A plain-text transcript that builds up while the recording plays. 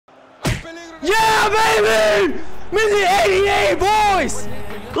Yeah, baby! Missy 88, boys!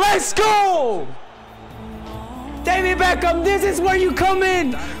 Let's go! David Beckham, this is where you come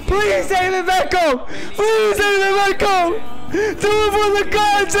in! Please, David Beckham! Please, David Beckham! Do it for the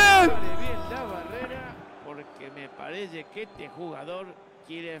content! Porque me parece que este jugador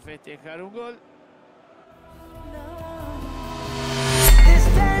quiere festejar un gol.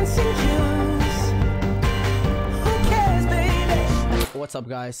 What's up,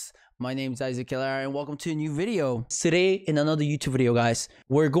 guys? My name is Elera and welcome to a new video. Today, in another YouTube video, guys,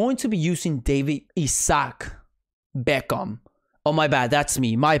 we're going to be using David Isaac Beckham. Oh, my bad. That's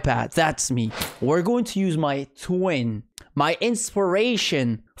me. My bad. That's me. We're going to use my twin, my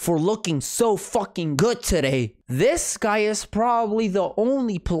inspiration for looking so fucking good today. This guy is probably the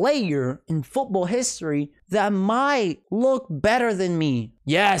only player in football history that might look better than me.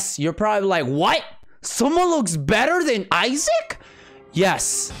 Yes, you're probably like, what? Someone looks better than Isaac?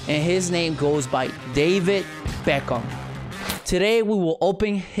 Yes, and his name goes by David Beckham. Today, we will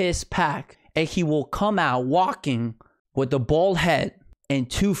open his pack and he will come out walking with a bald head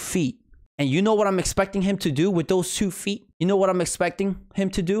and 2 feet. And you know what I'm expecting him to do with those 2 feet? You know what I'm expecting him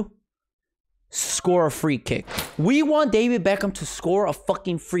to do? Score a free kick. We want David Beckham to score a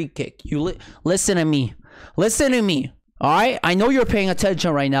fucking free kick. You listen to me. Listen to me. All right? I know you're paying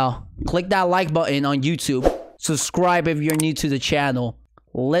attention right now. Click that like button on YouTube. Subscribe if you're new to the channel.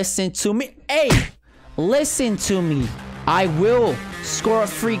 Listen to me. Hey, listen to me. I will score a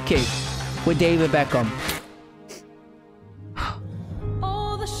free kick with David Beckham.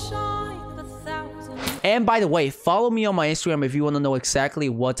 And by the way, follow me on my Instagram if you want to know exactly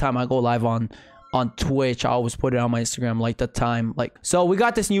what time I go live on Twitch. I always put it on my Instagram, like the time. So we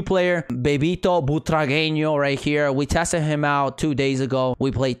got this new player, Bebito Butragueño, right here. We tested him out 2 days ago.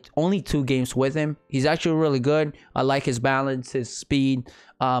 We played only 2 games with him. He's actually really good. I like his balance, his speed.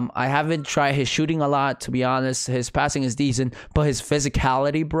 I haven't tried his shooting a lot, to be honest. His passing is decent, but his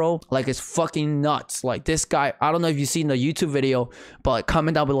physicality, bro, like, it's fucking nuts. Like, this guy, I don't know if you've seen the YouTube video, but like,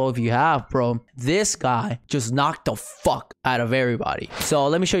 comment down below if you have, bro. This guy just knocked the fuck out of everybody. So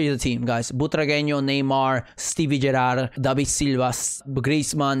let me show you the team, guys. Butragueño, Neymar, Stevie Gerrard, David Silva,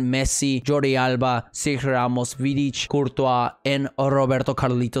 Griezmann, Messi, Jordi Alba, Sergio Ramos, Vidic, Courtois, and Roberto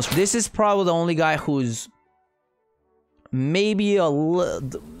Carlitos. This is probably the only guy who's maybe a little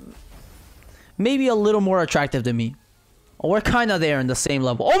more attractive than me. We're kind of there in the same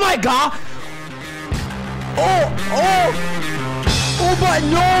level. Oh my god! Oh, but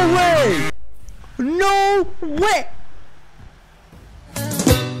no way! No way!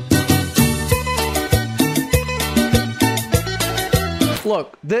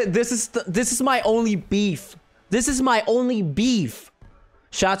 Look, this is my only beef. This is my only beef.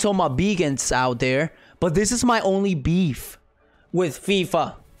 Shout out to all my vegans out there. But this is my only beef with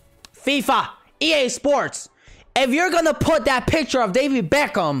FIFA. FIFA, EA Sports. If you're gonna put that picture of David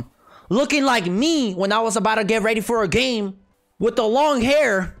Beckham looking like me when I was about to get ready for a game with the long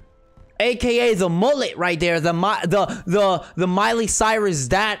hair, aka the mullet right there, the Miley Cyrus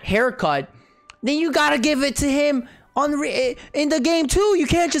that haircut, then you gotta give it to him in the game too. You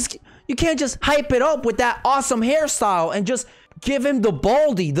can't just hype it up with that awesome hairstyle and just give him the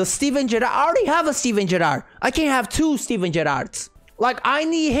baldy, the Steven Gerrard. I already have a Steven Gerrard. I can't have 2 Steven Gerrards. Like, I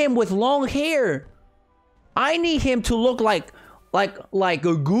need him with long hair. I need him to look like a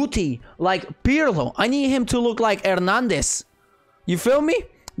Guti, like Pirlo. I need him to look like Hernandez. You feel me?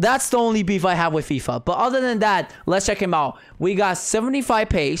 That's the only beef I have with FIFA. But other than that, let's check him out. We got 75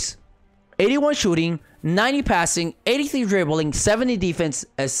 pace, 81 shooting, 90 passing, 83 dribbling, 70 defense,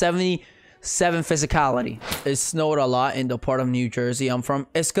 and 77 physicality. It snowed a lot in the part of New Jersey I'm from.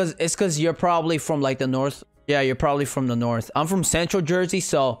 It's cause you're probably from like the north. Yeah, you're probably from the north. I'm from Central Jersey,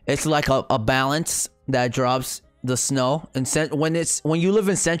 so it's like a balance that drops the snow. And when you live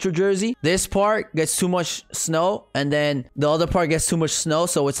in Central Jersey, this part gets too much snow, and then the other part gets too much snow.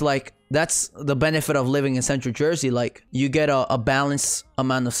 So it's like, that's the benefit of living in Central Jersey. Like, you get a balanced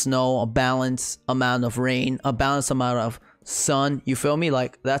amount of snow, a balanced amount of rain, a balanced amount of sun. You feel me?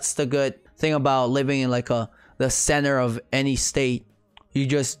 Like, that's the good thing about living in like the center of any state. You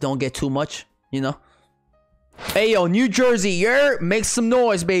just don't get too much, you know. Hey yo, New Jersey, make some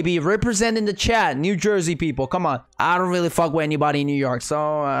noise, baby. Represent in the chat, New Jersey people. Come on. I don't really fuck with anybody in New York, so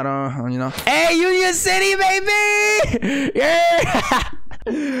I don't, you know. Hey, Union City, baby. Yeah.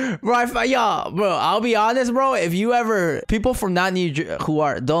 Bro, I'll be honest, bro. If you ever, people from not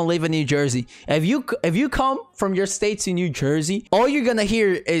don't live in New Jersey, if you come from your state to New Jersey, all you're gonna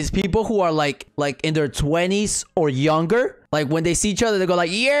hear is people who are like in their 20s or younger, Like when they see each other, they go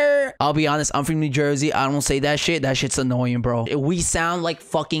like, yeah. I'll be honest, I'm from New Jersey. I don't say that shit. That shit's annoying, bro. We sound like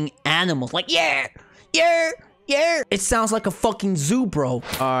fucking animals. Like, yeah, yeah. Yeah, it sounds like a fucking zoo, bro. All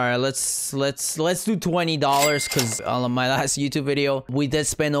right, let's do $20 because on my last YouTube video we did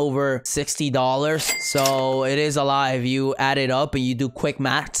spend over $60, so it is a lot. If you add it up and you do quick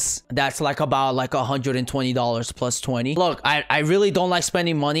maths, that's like about like $120 plus 20. Look, I really don't like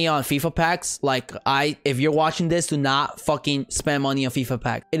spending money on FIFA packs. Like, if you're watching this, do not fucking spend money on FIFA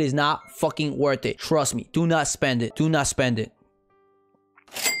pack. It is not fucking worth it. Trust me. Do not spend it. Do not spend it.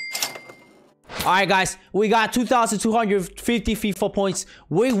 Alright guys, we got 2,250 FIFA points.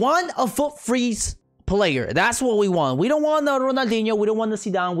 We want a foot freeze player. That's what we want. We don't want the Ronaldinho. We don't want the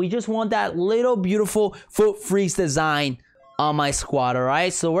Zidane. We just want that little beautiful foot freeze design on my squad,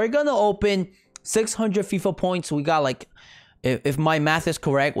 alright? So we're gonna open 600 FIFA points. We got like, if my math is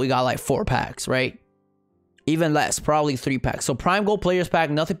correct, we got like 4 packs, right? Even less, probably 3 packs. So Prime Gold Players Pack,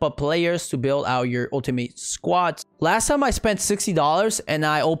 nothing but players to build out your ultimate squads. Last time I spent $60 and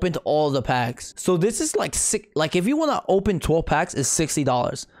I opened all the packs. So this is like if you want to open 12 packs, it's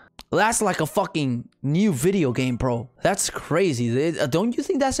 $60. That's like a fucking new video game, bro. That's crazy. Don't you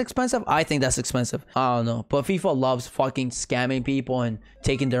think that's expensive? I think that's expensive. I don't know. But FIFA loves fucking scamming people and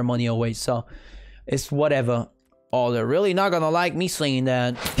taking their money away. So it's whatever. Oh, they're really not gonna like me saying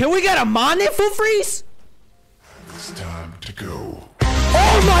that. Can we get a Mane foot freeze? It's time to go.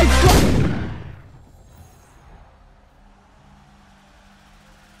 Oh my god!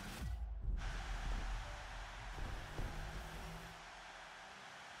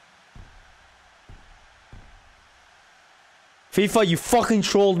 FIFA, you fucking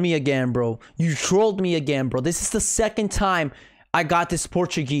trolled me again, bro. You trolled me again, bro. This is the second time I got this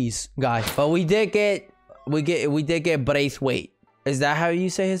Portuguese guy. But we did get Braithwaite. Is that how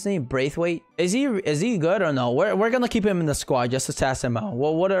you say his name? Braithwaite? Is he good or no? We're gonna keep him in the squad just to test him out.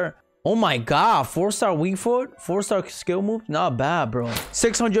 Well, what are... Oh my god, 4-star weak foot, 4-star skill move. Not bad, bro.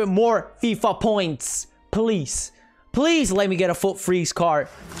 600 more FIFA points. Please. Please let me get a foot freeze card.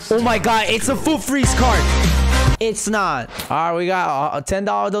 Oh my god, it's a foot freeze card. It's not. All right, we got a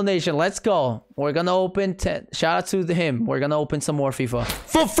 $10 donation. Let's go. We're gonna open 10. Shout out to him. We're gonna open some more FIFA.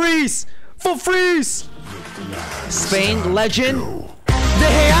 Foot freeze! Foot freeze! Spain legend. De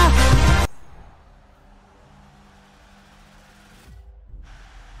Gea.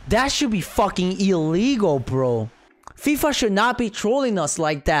 That should be fucking illegal, bro. FIFA should not be trolling us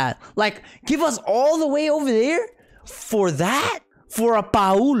like that. Like, give us all the way over there for that? For a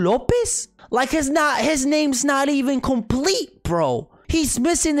Paul Lopez? Like, his name's not even complete, bro. He's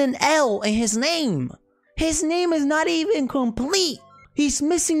missing an L in his name. His name is not even complete. He's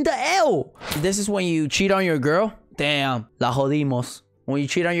missing the L. This is when you cheat on your girl. Damn, la jodimos. When you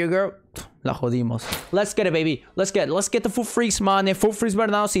cheat on your girl, la jodimos. Let's get it, baby. Let's get the foot freeze, man. Foot freeze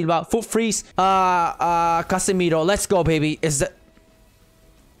Bernardo Silva. Foot freeze, Casemiro. Let's go, baby. Is that...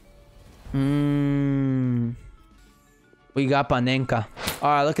 We got Panenka. All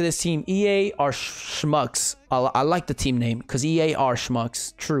right, look at this team. EA are schmucks. I like the team name because EA are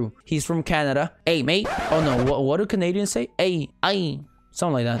schmucks. True. He's from Canada. Hey, mate. Oh, no. What do Canadians say? Hey, aye.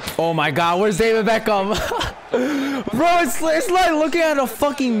 Something like that. Oh, my God. Where's David Beckham? Bro, it's like looking at a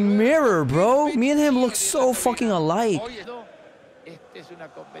fucking mirror, bro. Me and him look so fucking alike. Es una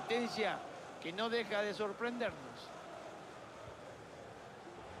competencia que no deja de sorprendernos.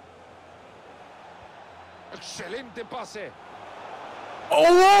 Excelente pase.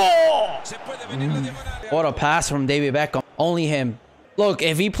 Oh! What a pass from David Beckham. Only him. Look,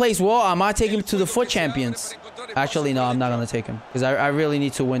 if he plays well, I might take him to the FUT Champions. Actually, no, I'm not going to take him. Because I really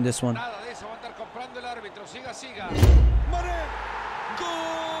need to win this one.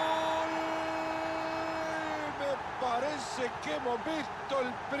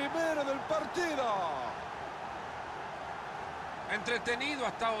 Entretenido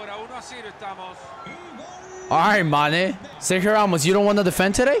hasta ahora, 1-0 estamos. Alright, Mane. Sergio Ramos, you don't want to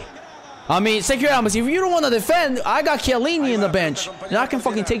defend today? I mean, Sergio Ramos, if you don't want to defend, I got Chiellini in the bench. And I can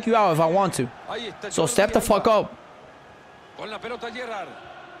fucking take you out if I want to. So step the fuck up.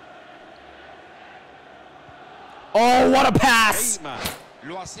 Oh, what a pass!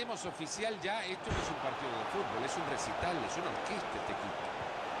 Lo hacemos oficial ya. Esto no es un partido de fútbol, es un recital, es una orquesta este equipo.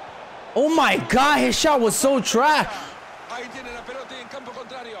 Oh my god, his shot was so trash. Ahí tiene la pelota y en campo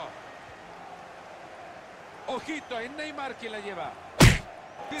contrario. Ojito, es Neymar quien la lleva.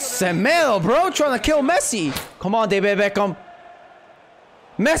 Semedo, bro, trying to kill Messi. Come on, David Beckham.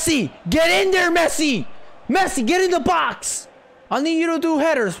 Messi, get in there, Messi. Messi, get in the box. I need you to do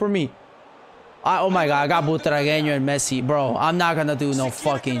headers for me. Oh my god, I got Butragueño and Messi. Bro, I'm not gonna do no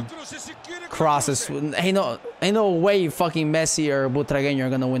fucking crosses. Hey, no. Ain't no way fucking Messi or Butragueño are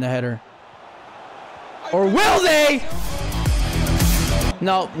gonna win a header. Or will they?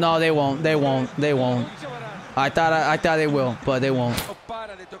 No, no, they won't. They won't. They won't. I thought they will, but they won't.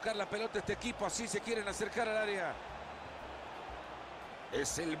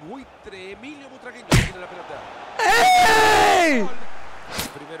 ¡Ey!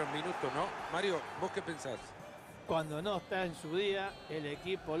 Primeros minutos, ¿no? Mario, ¿vos qué pensás? Cuando no está en su día, el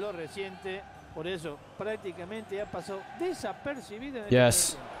equipo lo resiente. Por eso, prácticamente ha pasado desapercibido en el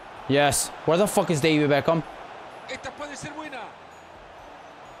Yes. Yes. Where the fuck is David Beckham? Esta puede ser buena.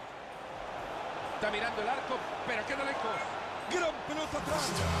 Está mirando el arco, pero queda lejos. Gran pelota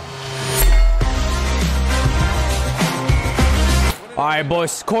atrás. All right,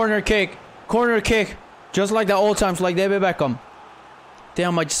 boys. Corner kick. Corner kick. Just like the old times, like David Beckham.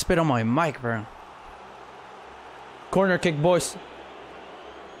 Damn, I just spit on my mic, bro. Corner kick, boys.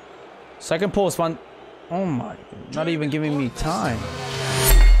 Second post, man. Oh my. Not even giving me time.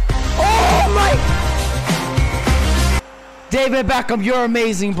 Oh my. David Beckham, you're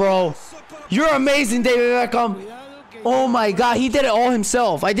amazing, bro. You're amazing, David Beckham. Oh my god, he did it all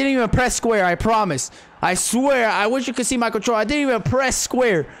himself. I didn't even press square, I promise. I swear, I wish you could see my control. I didn't even press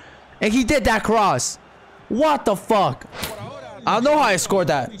square. And he did that cross. What the fuck? I don't know how I scored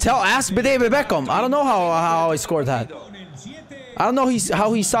that. Ask David Beckham. I don't know how I scored that. I don't know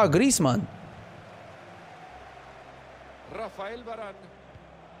how he saw Griezmann. Rafael Varane.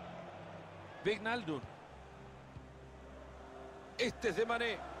 Vignaldum. Este es de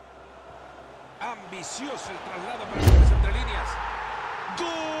Mané. Ambicioso el traslado para las entre líneas. ¡Gol!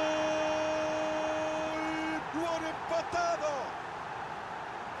 ¡Gol empatado!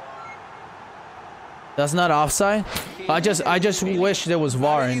 That's not offside. I just wish there was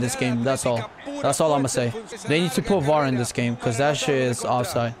VAR in this game. That's all. That's all I'm gonna say. They need to put VAR in this game because that shit is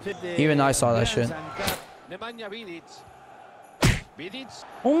offside. Even I saw that shit.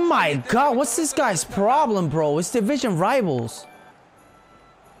 Oh my god, what's this guy's problem, bro? It's division rivals.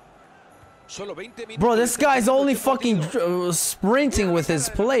 Bro, this guy's only fucking sprinting with his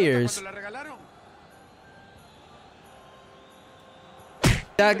players.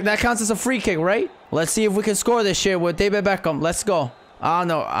 That counts as a free kick, right? Let's see if we can score this shit with David Beckham. Let's go. I don't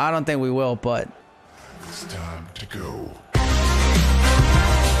know. I don't think we will, but... It's time to go.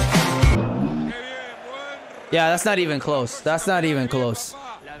 Yeah, that's not even close. That's not even close.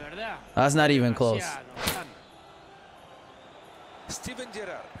 That's not even close. Steven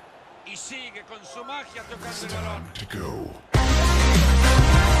Gerrard. Y sigue con su magia tocando el balón. To go.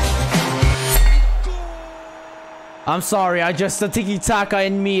 I'm sorry. The tiki-taka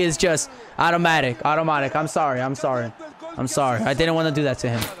in me is just automatic. Automatic. I'm sorry. I'm sorry. I'm sorry. I didn't want to do that to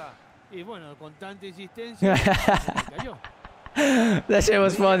him. That shit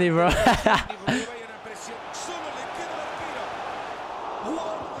was funny, bro.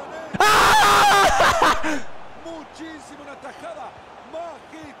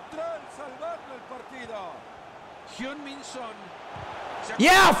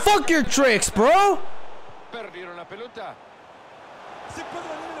 Yeah, fuck your tricks, bro.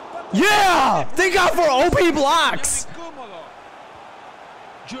 Yeah, thank God for OP blocks.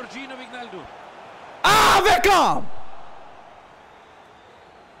 Ah, Beckham.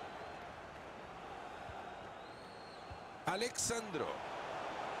 Alexandro.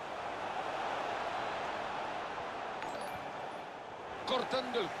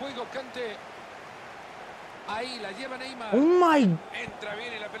 Cortando el juego, Cante. Ahí la lleva Neymar. Oh my. Entra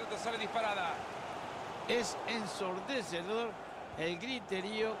bien y la pelota sale disparada. Es ensordecedor el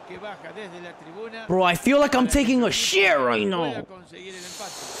griterío que baja desde la tribuna. Bro, I feel like I'm taking a shit right now.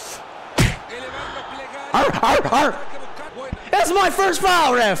 Arr, arr, arr. That's my first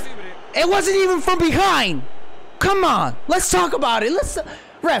foul, ref. It wasn't even from behind. Come on, let's talk about it. Let's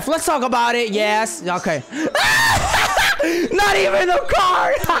talk about it. Yes, okay. Not even a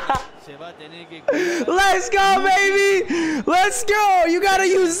card. Let's go, baby. Let's go. You gotta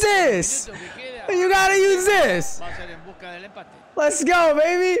use this. You gotta use this. Let's go,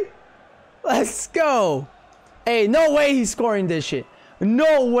 baby. Let's go. Hey, no way he's scoring this shit.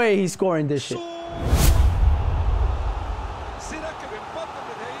 No way he's scoring this shit.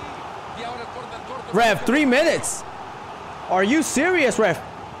 Ref, 3 minutes. Are you serious, ref?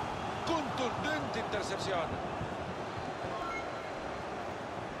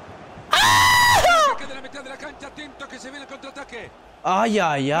 Ay,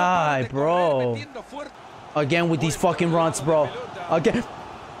 ay, ay, bro. Again with these fucking runs, bro. Again.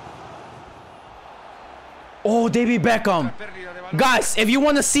 Oh, David Beckham. Guys, if you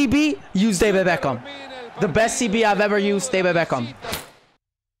want a CB, use David Beckham. The best CB I've ever used, David Beckham.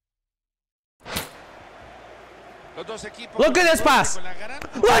 Look at this pass.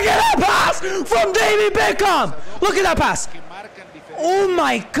 Look at that pass from David Beckham. Look at that pass. Oh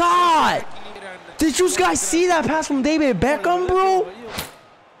my God. Did you guys see that pass from David Beckham, bro?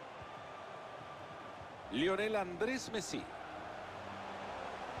 Lionel Andrés Messi.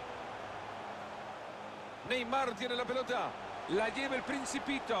 Neymar tiene la pelota. La lleva el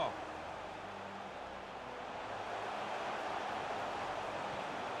Principito.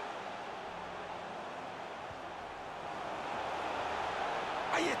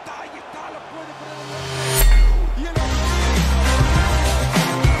 Ahí está, la puede poner.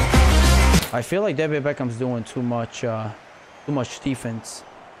 I feel like David Beckham's doing too much defense.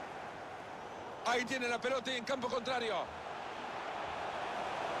 Ahí tiene la pelota y en campo contrario.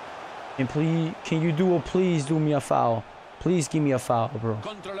 And please, please do me a foul. Please give me a foul, bro.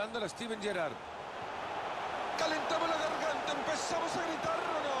 Controlando a Steven Gerrard. Calentamos la garganta, empezamos a gritar,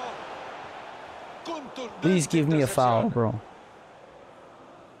 ¿no? Contundente. Please give me a foul, bro.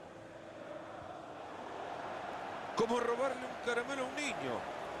 Como robarle un caramelo a un niño.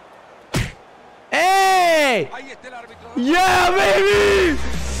 Hey! Ahí está el árbitro. Yeah, baby!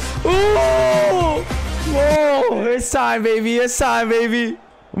 Ooh! Whoa! It's time, baby. It's time, baby.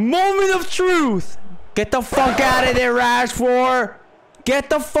 Moment of truth. Get the fuck out of there, Rashford. Get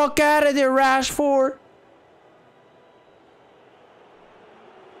the fuck out of there, Rashford.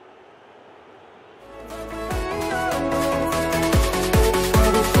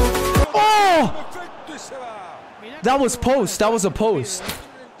 Oh! That was post. That was a post.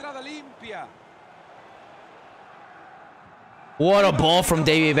 What a ball from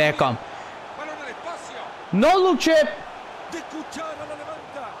David Beckham. No look chip.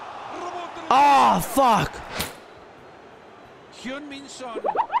 Oh, fuck.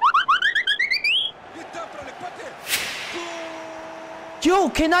 Yo,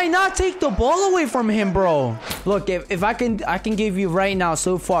 can I not take the ball away from him, bro? Look, if I can give you right now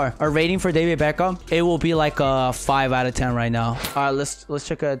so far a rating for David Beckham, it will be like a 5 out of 10 right now. All right, let's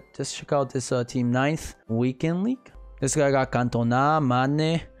check out this team 9th weekend league. This guy got Cantona,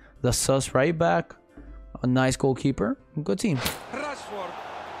 Mane, the sus right back, a nice goalkeeper. Good team.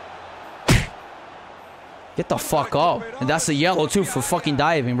 Get the fuck up. And that's a yellow too for fucking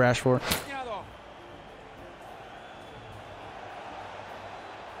diving, Rashford.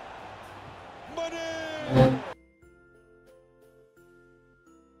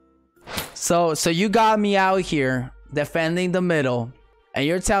 So you got me out here defending the middle, and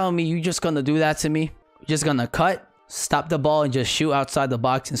you're telling me you're just gonna do that to me? You're just gonna cut, stop the ball, and just shoot outside the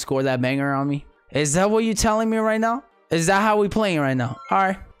box and score that banger on me? Is that what you're telling me right now? Is that how we playing right now?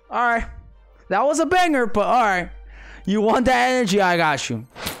 All right. That was a banger, but all right. You want that energy? I got you.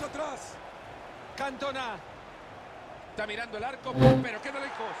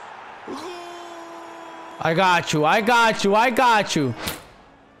 I got you.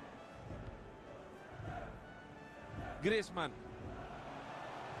 Griezmann.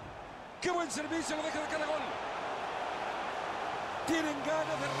 Qué buen servicio, lo deja de cada gol. Tienen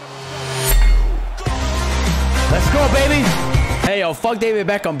ganas de remontar. Let's go, baby. Hey, yo, fuck David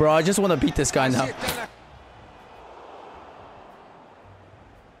Beckham, bro. I just want to beat this guy now.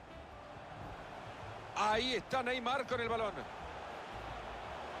 Ahí está Neymar con el balón.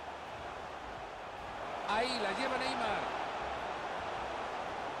 Ahí la lleva Neymar.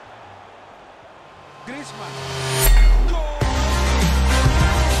 Griezmann. ¡Gol!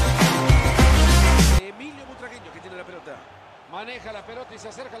 Emilio Butragueño que tiene la pelota. Maneja la pelota y se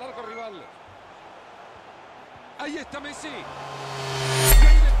acerca al arco rival. Ahí está Messi.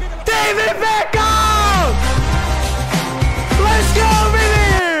 David Beckham! Let's go,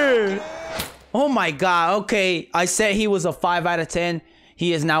 baby! Oh my God. Okay, I said he was a 5 out of 10.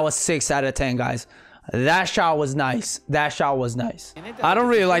 He is now a 6 out of 10, guys. That shot was nice. I don't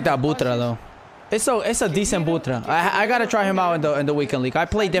really like that Butra though. It's a decent Butra. I gotta try him out in the weekend league. I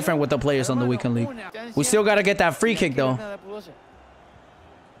play different with the players on the weekend league. We still gotta get that free kick though.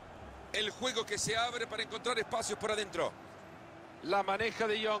 El juego que se abre para encontrar espacios por adentro. La maneja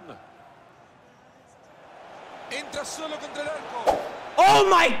de Jong. Entra solo contra el arco. Oh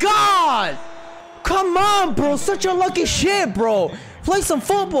my God! Come on, bro. Such a lucky shit, bro. Play some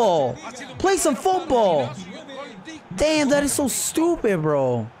football. Damn, that is so stupid,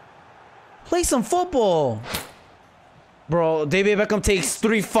 bro. Play some football. Bro, David Beckham takes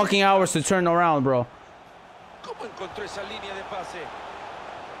 3 fucking hours to turn around, bro. ¿Cómo encontró esa línea de pase?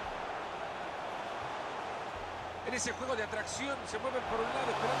 En ese juego de atracción se mueven por un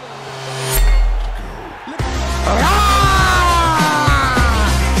lado esperando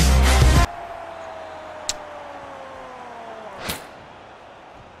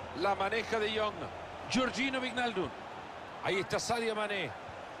la maneja de Jong. Georgino Wijnaldum. Ahí está Sadio Mané.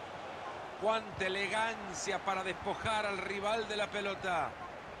 Cuánta elegancia para despojar al rival de la pelota.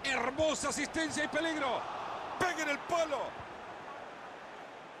 Hermosa asistencia y peligro. Pega en el palo.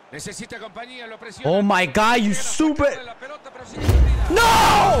 Necesita compañía, lo presiona. Oh my God, you stupid.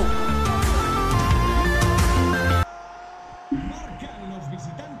 No! Marcan los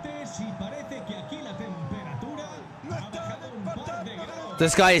visitantes y parece que aquí la temperatura ha bajado un par de grados.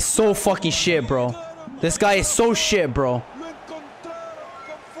 This guy is so fucking shit, bro. This guy is so shit, bro. Lo encontraron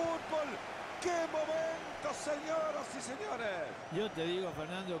con fútbol. ¡Qué momento, señoras y señores! Yo te digo,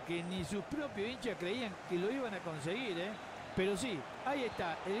 Fernando, que ni sus propios hinchas creían que lo iban a conseguir, ¿eh? Pero sí, ahí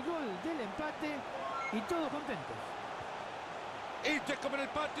está el gol del empate y todos contentos. Esto es como en el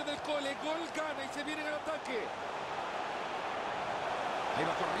patio del cole. Gol gana y se viene al ataque. Ahí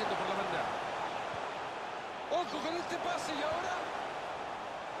va corriendo por la banda. Ojo con este pase y ahora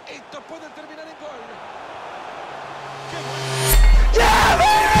esto puede terminar en gol. ¡Qué bueno! Yeah,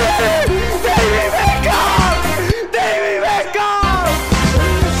 baby! David Beckham! David Beckham!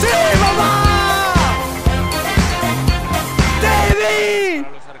 ¡Sí, mamá! ¡David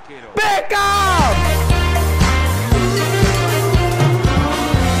Para los arqueros. Beckham!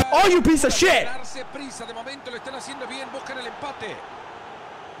 Oh, you piece of shit! Darse prisa, de momento lo están haciendo bien, buscan el empate.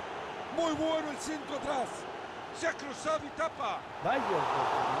 Muy bueno el centro atrás. Se ha cruzado y tapa. Vaya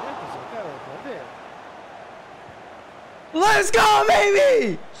oportunidad que se acaba de perder. Let's go,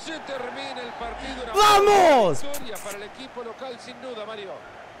 baby! Se termina el partido. ¡Vamos! Victoria para el equipo local, sin duda, Mario.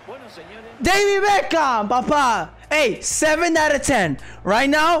 Bueno, señores. David Beckham, papa. Hey, 7 out of 10. Right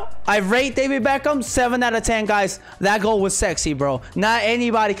now, I rate David Beckham 7 out of 10, guys. That goal was sexy, bro. Not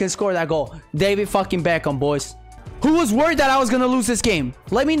anybody can score that goal. David fucking Beckham, boys. Who was worried that I was gonna lose this game?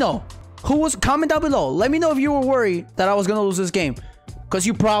 Let me know. Who was? Comment down below. Let me know if you were worried that I was gonna lose this game. Because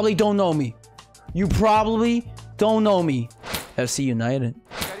you probably don't know me. You probably don't know me. FC United.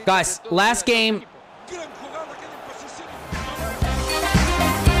 Guys, last game. Gran jugada, queda en posición.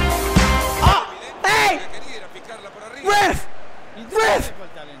 Oh, hey! Quería picarla por arriba. Ref! Ref!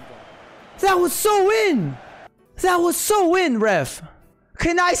 That was so in! That was so in, ref!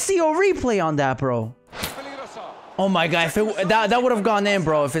 Can I see a replay on that, bro? Peligroso. Oh my God, if it, that would have gone in,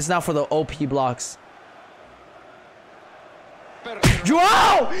 bro, if it's not for the OP blocks.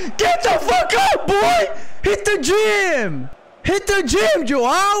 Joao! Get the fuck up, boy! Hit the gym! Hit the gym,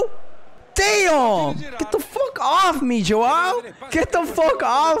 Joao! Damn! Get the fuck off me, Joao! Get the fuck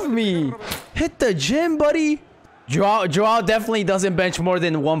off me! Hit the gym, buddy! Joao definitely doesn't bench more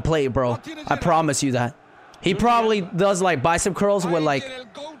than 1 plate, bro. I promise you that. He probably does like bicep curls with like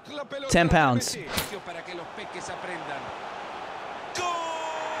 10 pounds.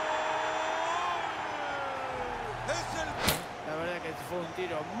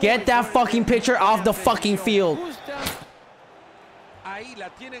 Get that fucking picture off the fucking field. Ahí la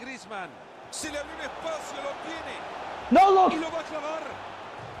tiene Griezmann. Se le abrió un espacio, lo tiene. No, look. Y lo va a clavar.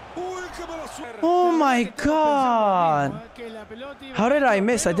 Uy, qué mala suerte. Oh my God. How did I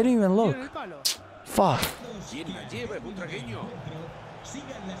miss? I didn't even look. Fuck. ¿Quién la lleva? El butragueño.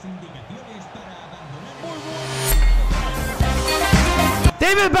 Sigan las indicaciones para abandonar.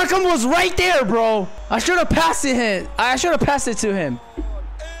 David Beckham was right there, bro. I should have passed it him. I should have passed it to him.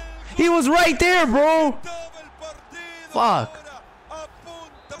 He was right there, bro. Fuck.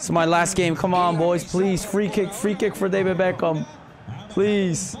 It's my last game. Come on, boys. Please. Free kick for David Beckham.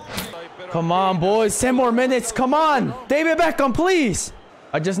 Please. Come on, boys. 10 more minutes. Come on. David Beckham, please.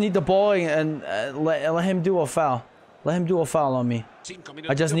 I just need the ball and let him do a foul. Let him do a foul on me.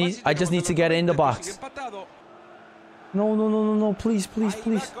 I just need to get it in the box. No. Please.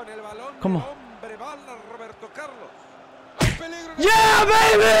 Come on. Yeah,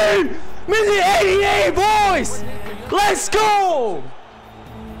 baby! Minute 88, boys! Let's go!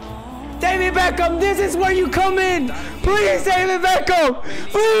 David Beckham, this is where you come in! Please, David Beckham!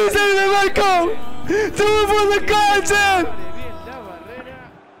 Please, David Beckham! Do it for the content! La barrera,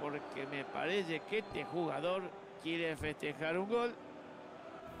 porque me parece que este jugador quiere festejar un gol.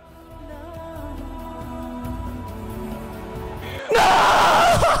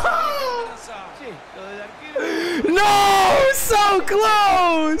 No! So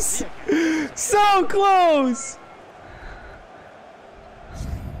close! So close!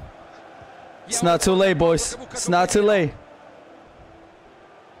 It's not too late, boys. It's not too late.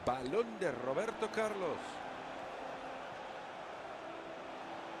 Balón de Roberto Carlos.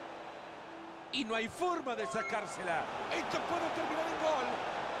 Y no hay forma de sacársela. Esto puede terminar en gol.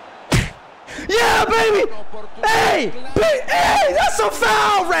 Yeah, baby! Hey! Hey! That's a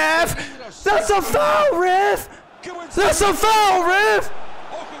foul, ref! That's a foul, ref! That's a foul, ref!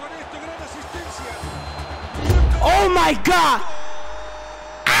 Ojo con esto, gran asistencia. Oh my god!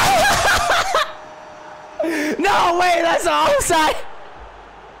 No way, that's an offside!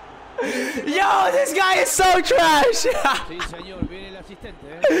 Yo, this guy is so trash!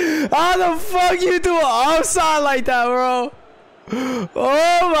 How the fuck you do an offside like that, bro?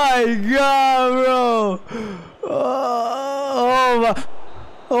 Oh my god, bro!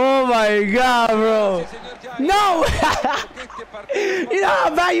 Oh my god, bro! No! You know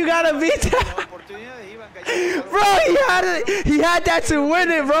how bad you gotta be? Bro, he had that to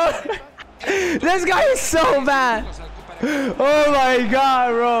win it, bro. This guy is so bad. Oh my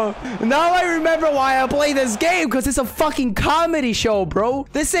god, bro. Now I remember why I play this game, because it's a fucking comedy show, bro.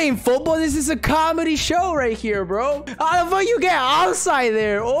 This ain't football, this is a comedy show right here, bro. How the fuck you get outside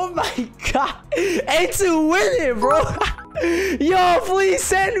there? Oh my god. And to win it, bro. Yo, please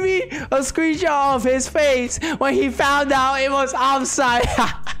send me a screenshot of his face when he found out it was offside.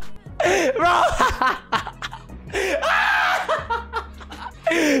 Bro.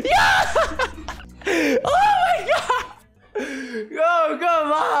 Yeah. Oh my god. Yo,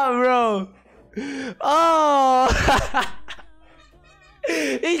 come on, bro. Oh.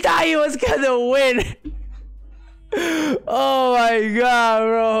 He thought he was gonna win. Oh my god,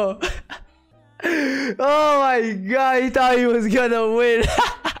 bro. Oh my god, he thought he was gonna win. Yo,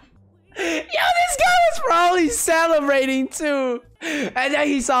 this guy was probably celebrating too. And then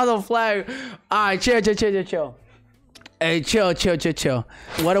he saw the flag. Alright, chill. Hey, chill.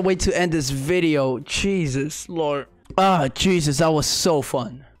 What a way to end this video. Jesus, Lord. Ah, Jesus, that was so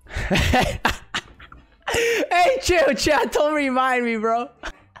fun. Hey, chill. Don't remind me, bro.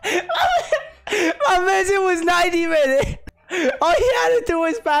 My visit was 90 minutes. All he had to do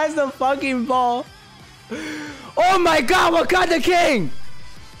was pass the fucking ball. Oh my god, Wakanda King!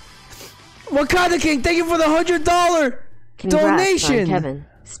 Wakanda King, thank you for the $100 donation. Kevin,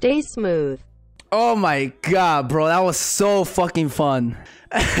 stay smooth. Oh my god, bro, that was so fucking fun.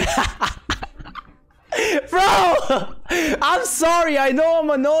 Bro, I'm sorry, I know I'm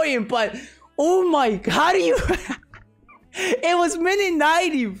annoying, but oh my, how do you... It was minute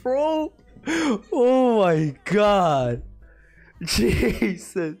 90, bro. Oh my god.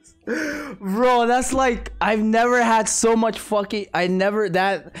 Jesus, bro, that's like, I've never had so much fucking,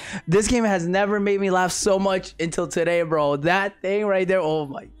 this game has never made me laugh so much until today, bro. That thing right there, oh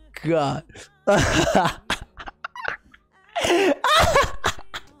my god.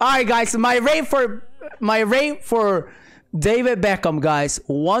 Alright guys, my rate for David Beckham, guys,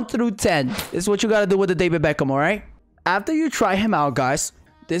 1 through 10. This is what you gotta do with the David Beckham, alright? After you try him out, guys,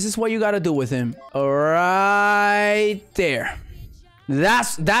 this is what you gotta do with him. Right there.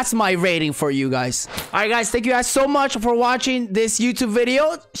 That's my rating for you guys. All right, guys, thank you guys so much for watching this YouTube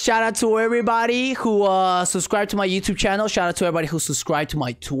video. Shout out to everybody who subscribed to my YouTube channel. Shout out to everybody who subscribed to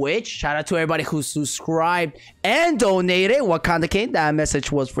my Twitch. Shout out to everybody who subscribed and donated. Wakanda King, that message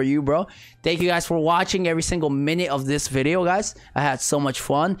was for you, bro. Thank you guys for watching every single minute of this video, guys. I had so much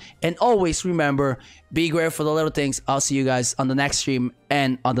fun. And always remember, be grateful for the little things. I'll see you guys on the next stream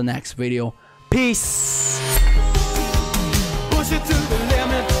and on the next video. Peace. Push it to the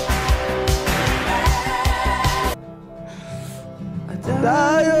limit. I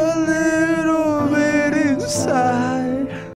die a little bit inside.